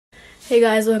Hey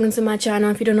guys, welcome to my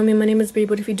channel. If you don't know me, my name is Bree,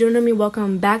 but if you do know me,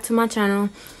 welcome back to my channel.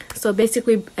 So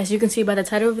basically, as you can see by the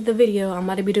title of the video, I'm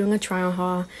about to be doing a try on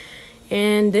haul.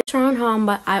 And this try on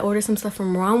haul, I ordered some stuff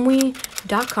from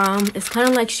Romwe.com. It's kind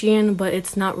of like Shein, but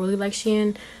it's not really like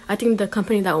Shein. I think the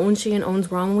company that owns Shein owns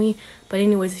Romwe. But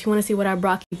anyways, if you want to see what I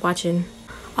brought, keep watching.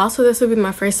 Also, this will be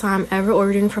my first time ever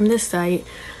ordering from this site.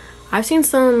 I've seen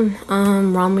some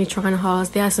Romwe try on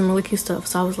hauls. They had some really cute stuff,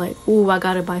 so I was like, ooh, I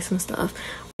gotta buy some stuff.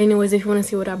 Anyways, if you want to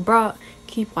see what I brought,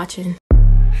 keep watching.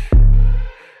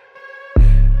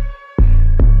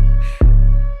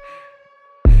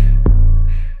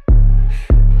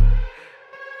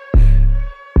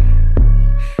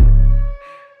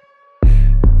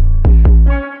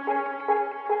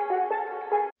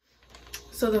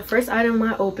 So the first item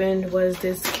I opened was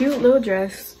this cute little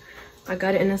dress. I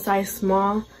got it in a size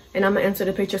small, and I'm gonna insert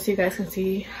the picture so you guys can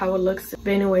see how it looks.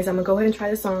 But anyways, I'm gonna go ahead and try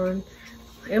this on.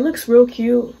 It looks real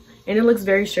cute and it looks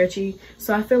very stretchy,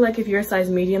 so I feel like if you're a size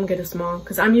medium, get a small,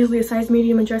 because I'm usually a size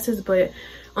medium in dresses, but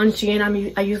on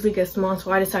Shein I usually get small.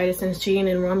 So I decided, since Shein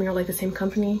and Romwe are like the same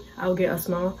company, I'll get a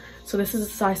small. So this is a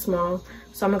size small,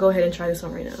 so I'm gonna go ahead and try this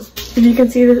on right now. If you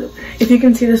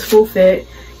can see this full fit,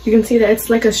 you can see that it's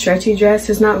like a stretchy dress.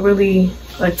 It's not really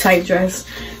a tight dress,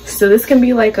 so this can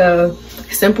be like a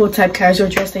simple type casual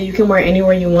dress that you can wear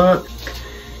anywhere you want.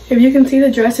 If you can see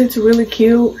the dress, it's really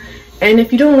cute. And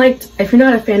if you're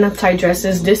not a fan of tight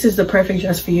dresses, this is the perfect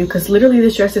dress for you, because literally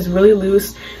this dress is really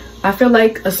loose. I feel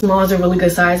like a small is a really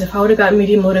good size. If I would have got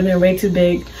medium, it would have been way too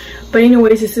big. But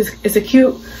anyways, it's a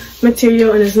cute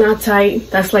material and it's not tight.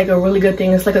 That's like a really good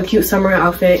thing. It's like a cute summer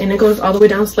outfit, and it goes all the way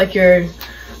down to like your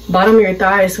bottom of your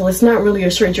thighs, so it's not really a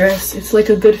short dress. It's like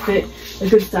a good fit, a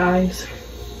good size.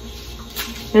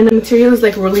 And the material is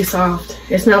like really soft.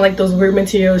 It's not like those weird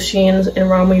materials Shein and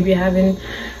Romwe be having.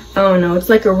 I don't know, it's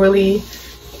like a really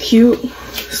cute,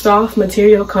 soft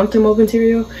material, comfortable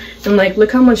material. And like,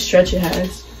 look how much stretch it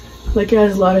has. Like, it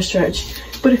has a lot of stretch,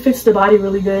 but it fits the body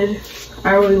really good.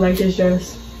 I really like this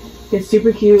dress. It's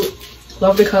super cute.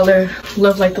 Love the color.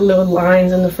 Love like the little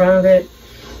lines in the front of it.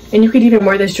 And you could even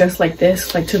wear this dress like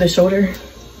this, like to the shoulder,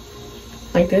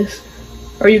 like this.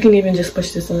 Or you can even just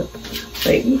push this up.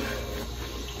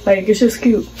 Like it's just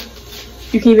cute.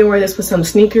 You can even wear this with some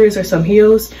sneakers or some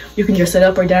heels. You can dress it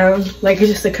up or down. Like,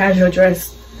 it's just a casual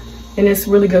dress. And it's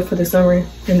really good for the summer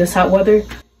in this hot weather.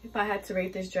 If I had to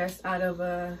rate this dress out of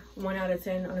 1 out of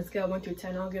 10, on a scale of 1 through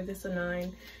 10, I'll give this a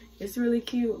 9. It's really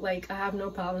cute. Like, I have no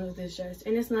problem with this dress.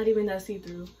 And it's not even that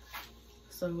see-through.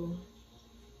 So,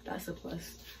 that's a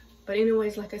plus. But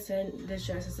anyways, like I said, this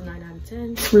dress is a 9 out of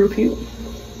 10. Real cute.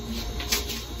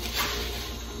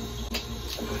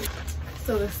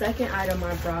 So the second item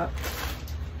I brought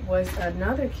was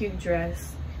another cute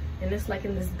dress, and it's like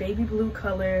in this baby blue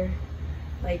color.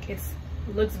 Like, it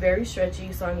looks very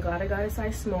stretchy, so I'm glad I got a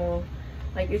size small.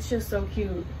 Like, it's just so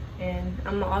cute. And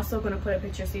I'm also gonna put a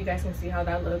picture so you guys can see how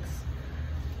that looks.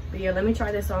 But yeah, let me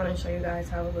try this on and show you guys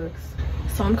how it looks.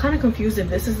 So I'm kind of confused if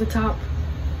this is the top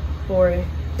or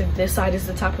if this side is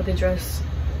the top of the dress.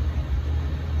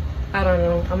 I don't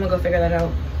know, I'm gonna go figure that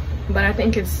out. But I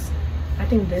think this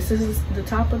is the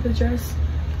top of the dress.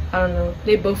 I don't know,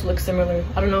 they both look similar.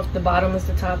 I don't know if the bottom is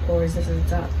the top or is this the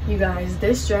top. You guys,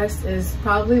 this dress is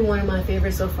probably one of my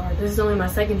favorites so far. This is only my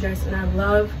second dress, and I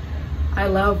love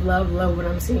what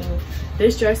I'm seeing.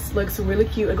 This dress looks really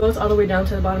cute. It goes all the way down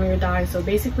to the bottom of your thigh. So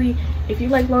basically, if you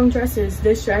like long dresses,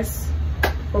 this dress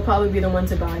will probably be the one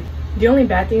to buy. The only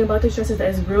bad thing about this dress is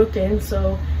that it's real thin,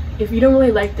 so if you don't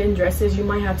really like thin dresses, you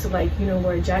might have to, like, you know,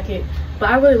 wear a jacket. But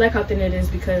I really like how thin it is,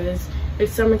 because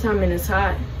it's summertime and it's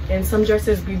hot, and some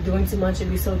dresses be doing too much. It'd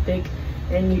be so thick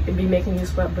and it'd be making you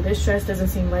sweat, but this dress doesn't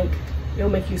seem like it'll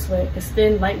make you sweat. It's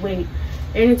thin, lightweight,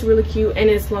 and it's really cute, and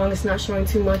it's long. It's not showing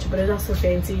too much, but it's also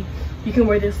fancy. You can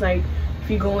wear this like if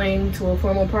you're going to a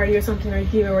formal party or something, or you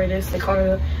can even wear this like on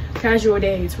a casual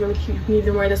day. It's really cute. You can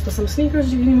even wear this with some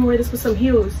sneakers. You can even wear this with some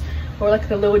heels or like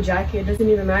a little jacket. It doesn't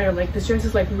even matter. Like, this dress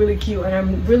is like really cute, and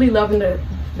I'm really loving the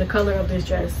color of this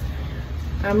dress.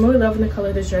 I'm really loving the color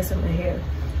of this dress and my hair.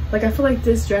 Like, I feel like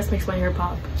this dress makes my hair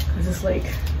pop, because it's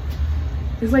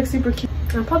like super cute.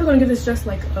 I'm probably gonna give this dress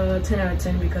like a 10 out of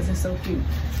 10 because it's so cute.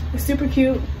 It's super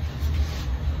cute.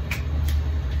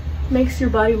 Makes your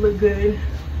body look good.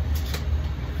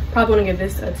 Probably gonna give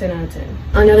this a 10 out of 10.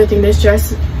 Another thing, this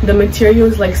dress, the material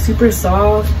is like super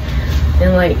soft,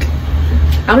 and like,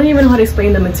 I don't even know how to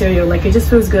explain the material. Like, it just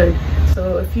feels good.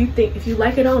 So if you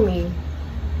like it on me,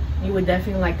 you would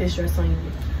definitely like this dress on you.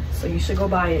 So you should go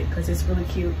buy it, because it's really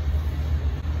cute.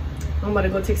 I'm about to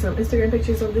go take some Instagram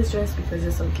pictures of this dress because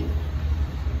it's so cute.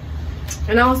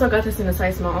 And I also got this in a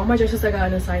size small. All my dresses I got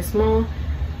in a size small.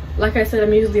 Like I said,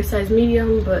 I'm usually a size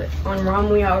medium, but on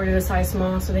Romwe I ordered a size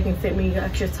small so they can fit me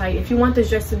extra tight. If you want this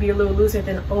dress to be a little looser,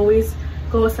 then always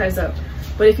go a size up.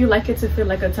 But if you like it to fit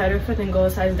like a tighter fit, then go a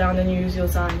size down than your usual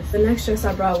size. The next dress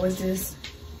I brought was this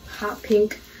hot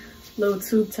pink little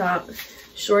tube top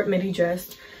short midi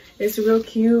dress. It's real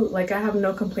cute. Like, I have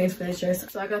no complaints for this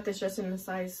dress. So I got this dress in the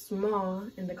size small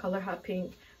in the color hot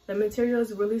pink. The material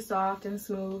is really soft and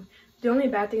smooth. The only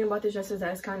bad thing about this dress is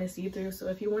that it's kind of see-through. So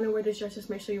if you want to wear this dress, just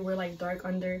make sure you wear like dark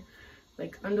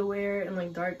underwear and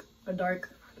like a dark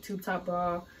tube top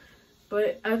bra.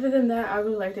 But other than that, I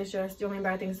really like this dress. The only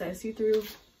bad thing is that it's see-through.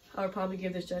 I would probably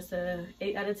give this dress a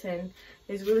 8 out of 10.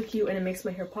 It's really cute and it makes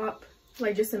my hair pop.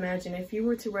 Like, just imagine if you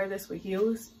were to wear this with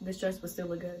heels, this dress would still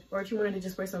look good. Or if you wanted to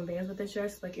just wear some Vans with this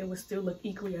dress, like, it would still look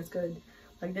equally as good.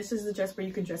 Like, this is the dress where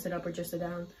you can dress it up or dress it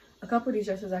down. A couple of these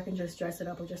dresses I can just dress it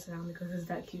up or dress it down because it's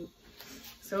that cute.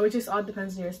 So it just all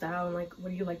depends on your style and like what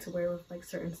do you like to wear with like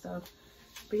certain stuff.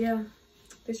 But yeah,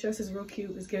 this dress is real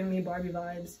cute. It's giving me Barbie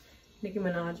vibes, Nicki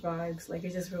Minaj vibes. Like,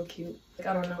 it's just real cute. Like,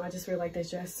 I don't know, I just really like this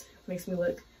dress. It makes me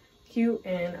look cute,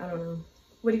 and I don't know.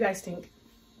 What do you guys think?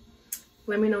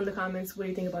 Let me know in the comments, what do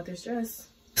you think about this dress?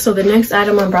 So the next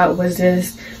item I brought was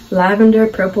this lavender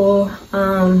purple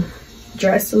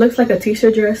dress. It looks like a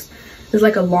t-shirt dress. It's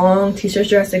like a long t-shirt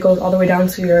dress that goes all the way down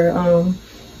to your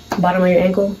bottom of your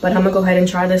ankle. But I'm gonna go ahead and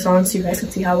try this on so you guys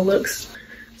can see how it looks.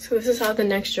 So this is how the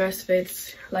next dress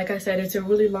fits. Like I said, it's a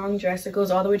really long dress. It goes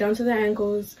all the way down to the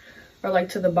ankles or like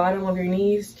to the bottom of your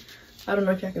knees. I don't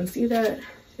know if y'all can see that.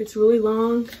 It's really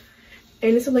long.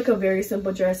 And it's like a very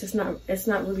simple dress. It's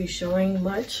not really showing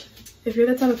much. If you're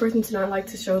the type of person to not like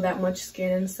to show that much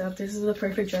skin and stuff, this is the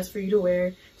perfect dress for you to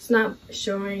wear. It's not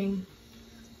showing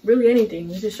really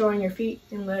anything. It's just showing your feet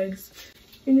and legs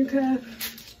and your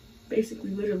calf.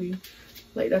 Basically, literally.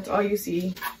 Like, that's all you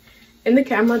see. In the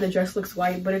camera, the dress looks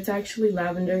white, but it's actually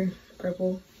lavender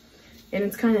purple. And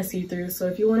it's kind of see-through. So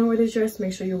if you want to wear this dress,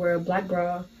 make sure you wear a black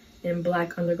bra and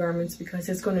black undergarments because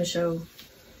it's going to show.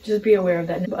 Just be aware of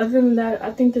that. But other than that, I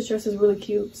think this dress is really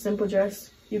cute. Simple dress.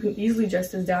 You can easily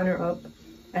dress this down or up.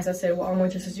 As I said, with all my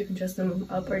dresses, you can dress them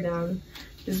up or down.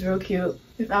 It's real cute.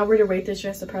 If I were to rate this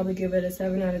dress, I'd probably give it a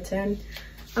 7 out of 10.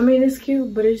 I mean, it's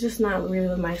cute, but it's just not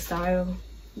really my style.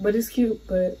 But it's cute,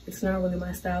 but it's not really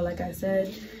my style, like I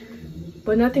said.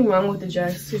 But nothing wrong with the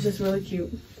dress. It's just really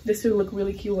cute. This would look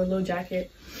really cute with a little jacket,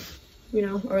 you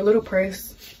know, or a little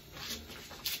purse.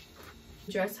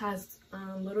 The dress has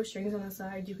little strings on the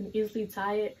side. You can easily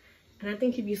tie it, and I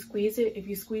think if you squeeze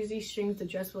these strings, the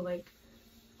dress will like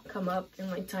come up and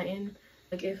like tighten.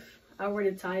 Like, if I were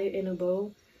to tie it in a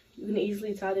bow, you can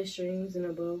easily tie the strings in a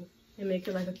bow and make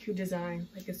it like a cute design.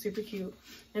 Like, it's super cute,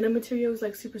 and the material is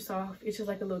like super soft. It's just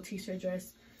like a little t-shirt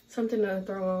dress, something to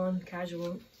throw on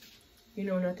casual, you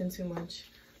know, nothing too much,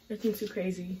 nothing too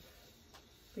crazy.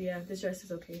 But yeah, this dress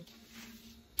is okay.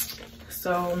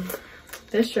 So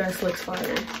this dress looks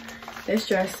fire. This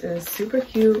dress is super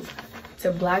cute. It's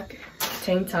a black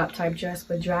tank top type dress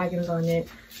with dragons on it.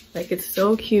 Like, it's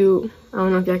so cute. I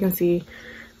don't know if y'all can see.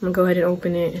 I'm gonna go ahead and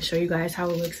open it and show you guys how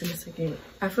it looks in a second.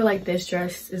 I feel like this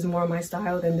dress is more my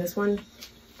style than this one.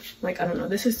 Like, I don't know,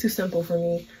 this is too simple for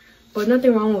me. But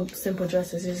nothing wrong with simple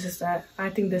dresses. It's just that I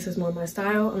think this is more my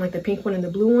style. And like the pink one and the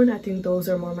blue one, I think those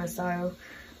are more my style.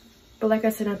 But like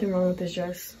I said, nothing wrong with this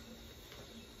dress.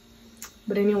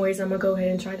 But anyways, I'm gonna go ahead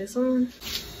and try this on.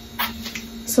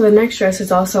 So the next dress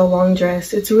is also a long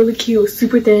dress. It's really cute,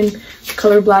 super thin,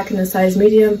 color black in a size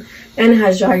medium, and it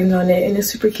has dragons on it, and it's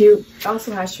super cute. It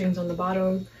also has strings on the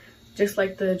bottom, just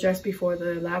like the dress before,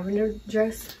 the lavender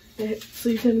dress. So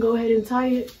you can go ahead and tie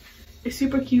it. It's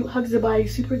super cute, hugs the body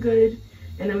super good,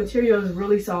 and the material is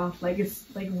really soft. Like, it's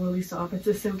like really soft. It's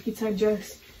a silky type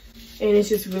dress, and it's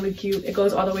just really cute. It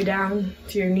goes all the way down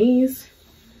to your knees.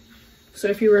 So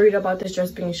if you're worried about this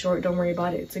dress being short, don't worry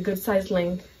about it. It's a good size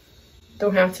length.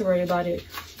 Don't have to worry about it.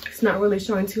 It's not really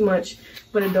showing too much,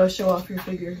 but it does show off your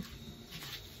figure.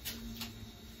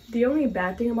 The only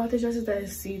bad thing about this dress is that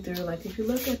it's see-through. Like, if you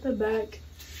look at the back,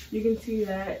 you can see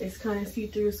that it's kind of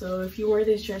see-through. So if you wear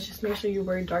this dress, just make sure you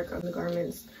wear dark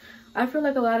undergarments. I feel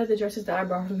like a lot of the dresses that I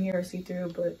brought from here are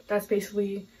see-through, but that's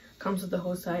basically comes with the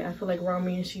whole site. I feel like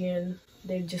Romwe and Shein,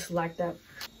 they just lack that.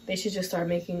 They should just start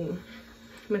making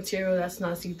material that's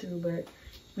not see-through, but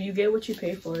you get what you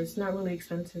pay for. It's not really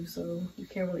expensive, so you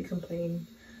can't really complain.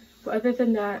 But other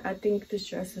than that, I think this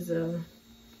dress is a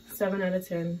 7 out of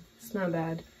 10. It's not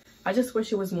bad. I just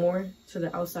wish it was more to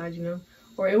the outside, you know,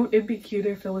 or it'd be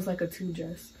cuter if it was like a tube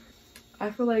dress.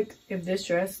 I feel like if this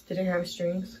dress didn't have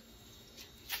strings,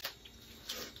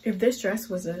 if this dress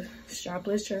was a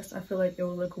strapless dress, I feel like it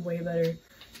would look way better.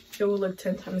 It would look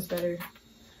 10 times better.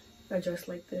 a dress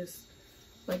like this.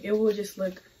 Like it will just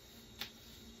look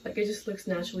like, it just looks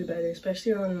naturally better,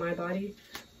 especially on my body.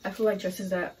 I feel like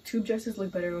tube dresses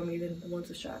look better on me than the ones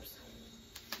with straps.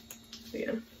 So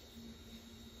yeah.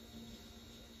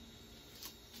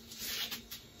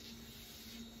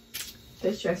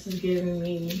 This dress is giving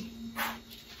me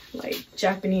like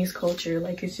Japanese culture.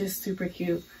 Like it's just super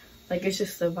cute. Like it's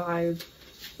just a vibe.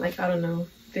 Like I don't know.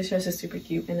 This dress is super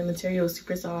cute and the material is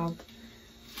super soft.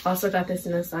 Also got this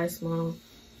in a size small.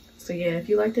 So yeah, if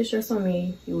you like this dress on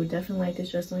me, you would definitely like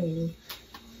this dress on you.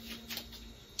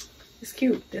 It's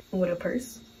cute. With a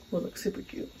purse will look super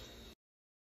cute.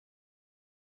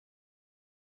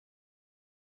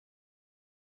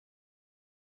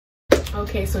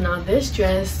 Okay, so now this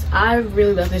dress, I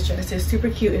really love this dress. It's super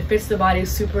cute. It fits the body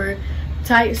super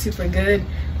tight, super good.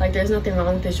 Like there's nothing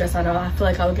wrong with this dress at all. I feel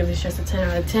like I would give this dress a 10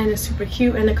 out of 10. It's super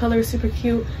cute and the color is super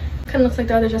cute. Kind of looks like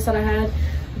the other dress that I had,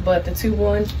 but the tube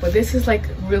one. But this is like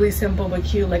really simple but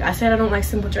cute. Like I said, I don't like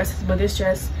simple dresses, but this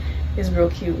dress is real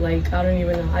cute. Like I don't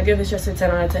even know. I give this dress a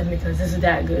 10 out of 10 because this is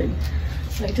that good.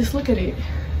 Like just look at it.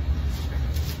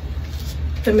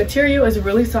 The material is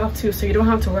really soft too, so you don't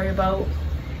have to worry about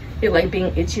it like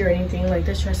being itchy or anything. Like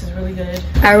this dress is really good.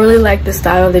 I really like the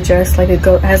style of the dress. Like it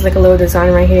has like a little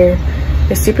design right here.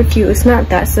 It's super cute. It's not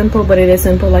that simple, but it is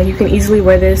simple. Like you can easily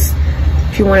wear this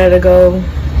if you wanted to go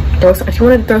if you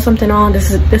wanted to throw something on.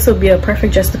 This would be a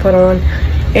perfect dress to put on,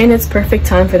 and it's perfect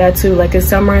time for that too. Like it's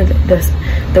summer,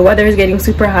 the weather is getting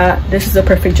super hot. This is a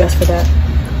perfect dress for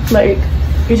that. Like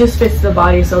it just fits the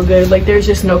body so good. Like there's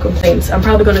just no complaints. I'm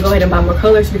probably gonna go ahead and buy more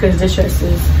colors because this dress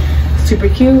is super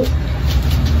cute.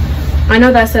 I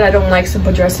know that I said I don't like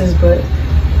simple dresses, but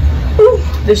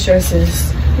this dress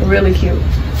is really cute.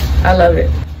 I love it.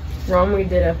 Romwe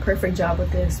did a perfect job with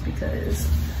this because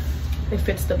it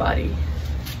fits the body.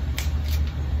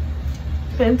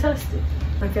 Fantastic.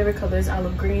 My favorite color is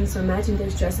olive green, so imagine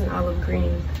this dress in olive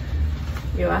green.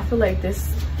 Yo, I feel like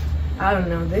this, I don't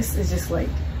know, this is just like,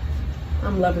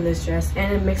 I'm loving this dress,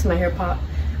 and it makes my hair pop.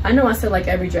 I know I said like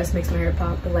every dress makes my hair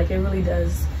pop, but like it really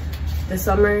does. The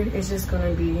summer is just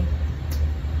gonna be,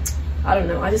 I don't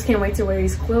know, I just can't wait to wear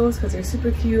these clothes because they're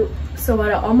super cute. So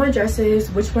out of all my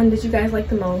dresses, which one did you guys like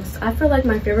the most? I feel like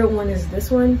my favorite one is this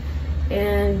one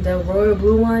and the royal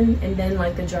blue one, and then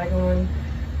like the dragon one,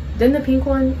 then the pink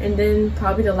one, and then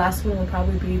probably the last one will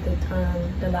probably be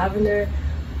the lavender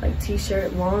like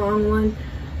t-shirt long one.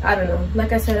 I don't know,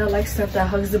 like I said, I like stuff that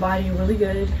hugs the body really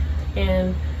good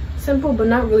and simple, but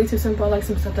not really too simple. I like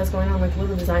some stuff that's going on, like the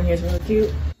little design here is really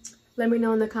cute. Let me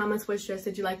know in the comments which dress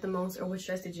did you like the most, or which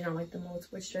dress did you not like the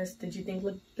most. Which dress did you think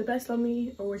looked the best on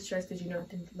me, or which dress did you not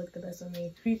think looked the best on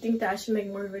me. If you think that I should make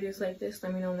more videos like this,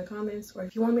 let me know in the comments. Or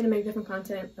if you want me to make different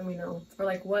content, let me know. Or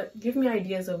like give me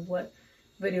ideas of what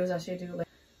videos I should do. Like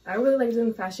I really like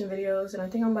doing fashion videos, and I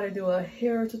think I'm about to do a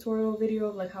hair tutorial video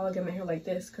of like how I get my hair like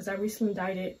this, because I recently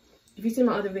dyed it. If you see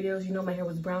my other videos, you know my hair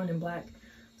was brown and black.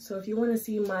 So if you want to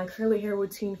see my curly hair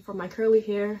routine for my curly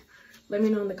hair, let me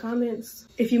know in the comments.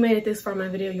 If you made it this far in my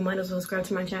video, you might as well subscribe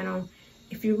to my channel.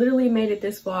 If you literally made it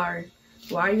this far,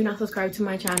 why are you not subscribed to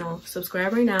my channel?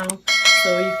 Subscribe right now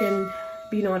so you can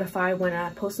be notified when I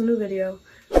post a new video.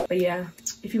 But yeah,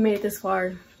 if you made it this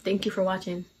far, thank you for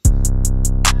watching.